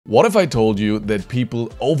What if I told you that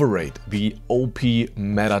people overrate the OP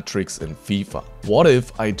meta tricks in FIFA? What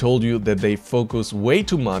if I told you that they focus way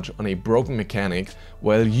too much on a broken mechanic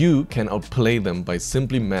while you can outplay them by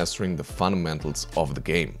simply mastering the fundamentals of the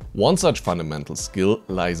game? One such fundamental skill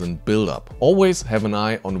lies in build-up. Always have an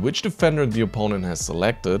eye on which defender the opponent has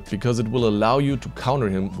selected, because it will allow you to counter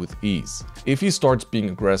him with ease. If he starts being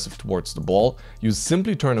aggressive towards the ball, you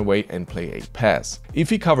simply turn away and play a pass. If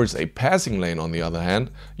he covers a passing lane, on the other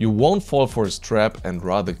hand, you won't fall for his trap and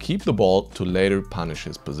rather keep the ball to later punish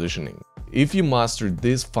his positioning. If you master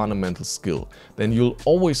this fundamental skill, then you'll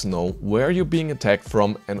always know where you're being attacked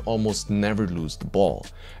from and almost never lose the ball.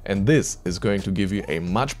 And this is going to give you a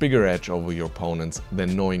much bigger edge over your opponents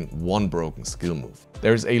than knowing one broken skill move.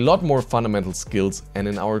 There's a lot more fundamental skills, and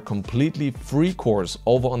in our completely free course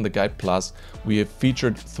over on the Guide Plus, we have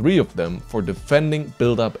featured 3 of them for defending,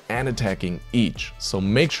 build up and attacking each. So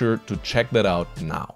make sure to check that out now.